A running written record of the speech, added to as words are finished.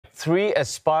Three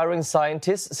aspiring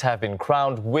scientists have been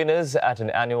crowned winners at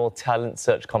an annual talent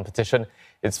search competition.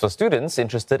 It's for students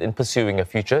interested in pursuing a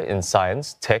future in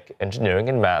science, tech, engineering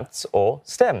and maths, or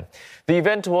STEM. The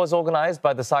event was organised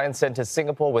by the Science Centre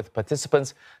Singapore with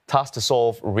participants tasked to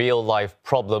solve real-life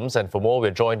problems. And for more,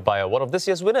 we're joined by one of this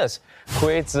year's winners,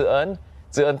 Koay Tze Erhn.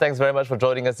 Tze Erhn, thanks very much for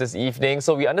joining us this evening.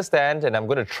 So we understand, and I'm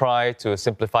going to try to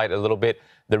simplify it a little bit,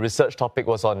 the research topic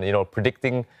was on,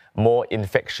 predicting more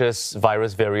infectious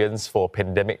virus variants for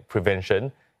pandemic prevention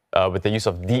with the use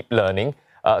of deep learning.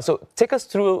 So take us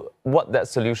through what that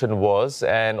solution was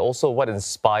and also what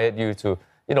inspired you to,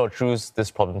 choose this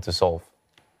problem to solve.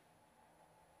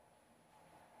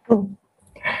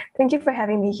 Thank you for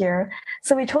having me here.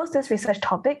 So we chose this research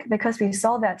topic because we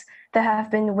saw that there have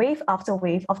been wave after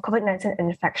wave of COVID-19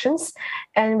 infections.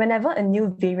 And whenever a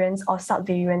new variant or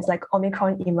subvariant like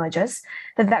Omicron emerges,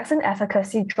 the vaccine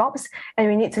efficacy drops and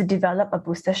we need to develop a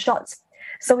booster shot.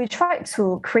 So we tried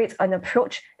to create an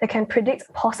approach that can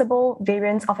predict possible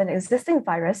variants of an existing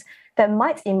virus that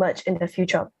might emerge in the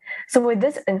future. So with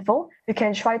this info, we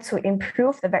can try to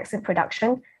improve the vaccine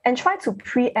production and try to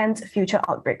preempt future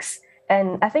outbreaks.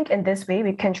 And I think in this way,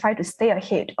 we can try to stay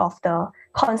ahead of the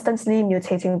constantly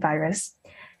mutating virus.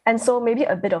 And so maybe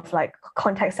a bit of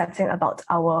context setting about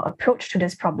our approach to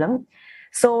this problem.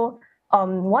 So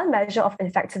one measure of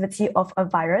infectivity of a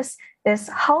virus is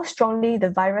how strongly the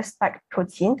virus spike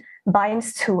protein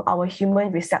binds to our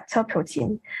human receptor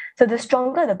protein. So the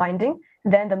stronger the binding,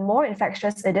 then the more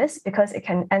infectious it is because it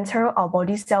can enter our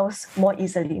body cells more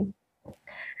easily.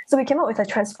 So we came up with a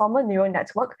transformer neural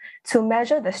network to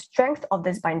measure the strength of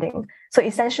this binding. So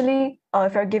essentially,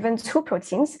 if you're given two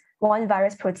proteins, one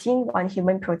virus protein, one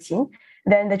human protein,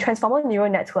 then the transformer neural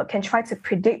network can try to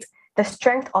predict the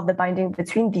strength of the binding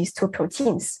between these two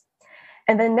proteins.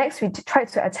 And then next, we tried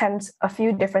to attempt a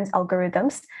few different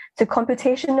algorithms to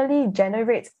computationally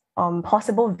generate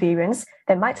possible variants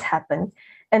that might happen.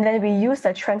 And then we use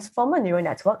the transformer neural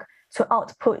network to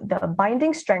output the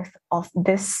binding strength of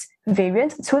this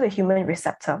variant to the human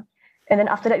receptor. And then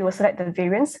after that, we will select the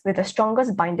variants with the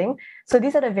strongest binding. So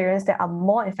these are the variants that are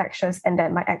more infectious and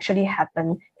that might actually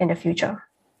happen in the future.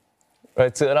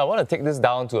 Right, so I want to take this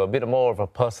down to a bit more of a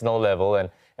personal level and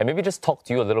maybe just talk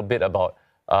to you a little bit about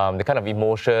the kind of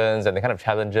emotions and the kind of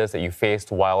challenges that you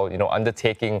faced while,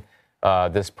 undertaking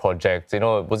this project.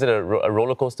 Was it a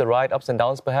roller coaster ride, ups and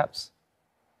downs perhaps?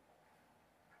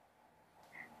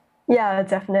 Yeah,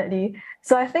 definitely.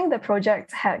 So I think the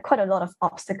project had quite a lot of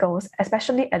obstacles,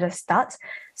 especially at the start.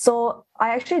 So I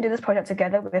actually did this project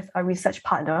together with a research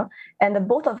partner, and the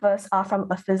both of us are from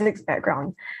a physics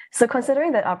background. So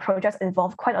considering that our projects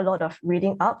involved quite a lot of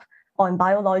reading up on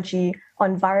biology,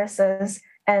 on viruses,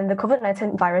 and the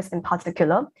COVID-19 virus in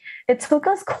particular, it took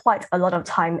us quite a lot of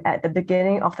time at the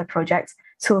beginning of the project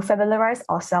to familiarize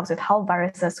ourselves with how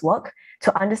viruses work,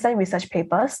 to understand research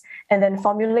papers, and then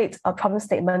formulate a problem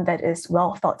statement that is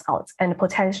well thought out and a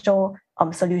potential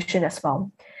solution as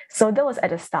well. So that was at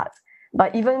the start.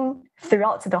 But even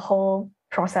throughout the whole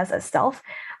process itself,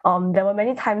 there were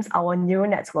many times our neural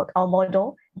network, our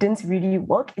model, didn't really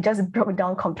work. It just broke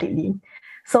down completely.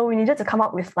 So we needed to come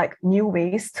up with new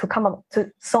ways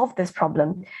to solve this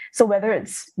problem. So whether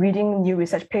it's reading new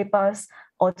research papers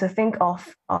or to think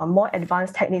of more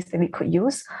advanced techniques that we could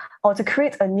use, or to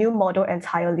create a new model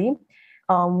entirely,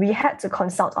 we had to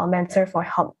consult our mentor for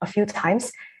help a few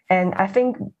times. And I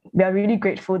think we are really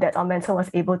grateful that our mentor was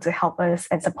able to help us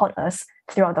and support us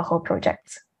throughout the whole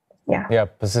project. Yeah,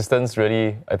 persistence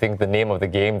really, I think, the name of the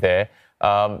game there.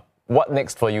 What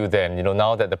next for you then?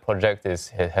 Now that the project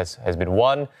has been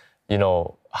won,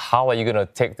 how are you going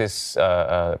to take this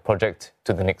project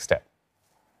to the next step?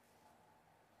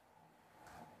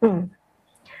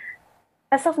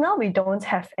 As of now, we don't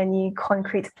have any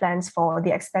concrete plans for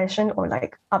the expansion or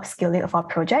upscaling of our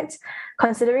project,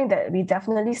 considering that we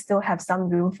definitely still have some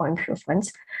room for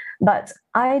improvement. But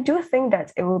I do think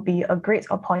that it will be a great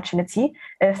opportunity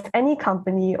if any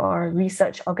company or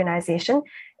research organization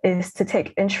is to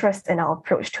take interest in our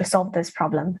approach to solve this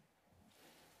problem.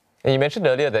 And you mentioned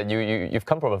earlier that you've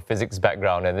come from a physics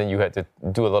background and then you had to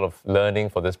do a lot of learning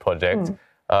for this project.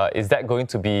 Is that going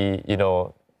to be,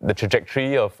 the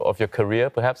trajectory of your career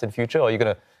perhaps in future, or are you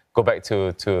going to go back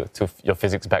to your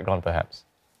physics background perhaps?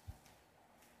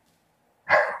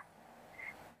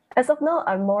 As of now,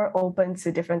 I'm more open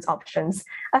to different options.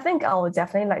 I think I would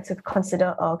definitely like to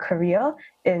consider a career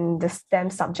in the STEM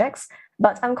subjects,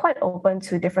 but I'm quite open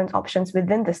to different options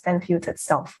within the STEM field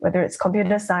itself, whether it's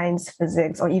computer science,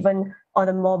 physics, or even on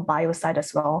the more bio side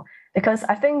as well. Because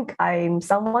I think I'm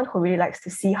someone who really likes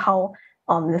to see how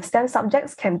the STEM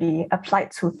subjects can be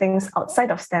applied to things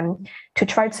outside of STEM to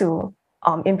try to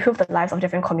improve the lives of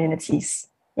different communities.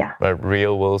 Yeah. Right,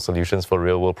 real-world solutions for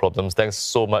real-world problems. Thanks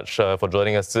so much for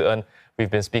joining us, Tze Erhn.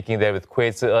 We've been speaking there with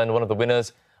Koay Tze Erhn, one of the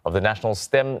winners of the National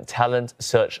STEM Talent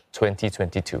Search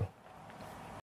 2022.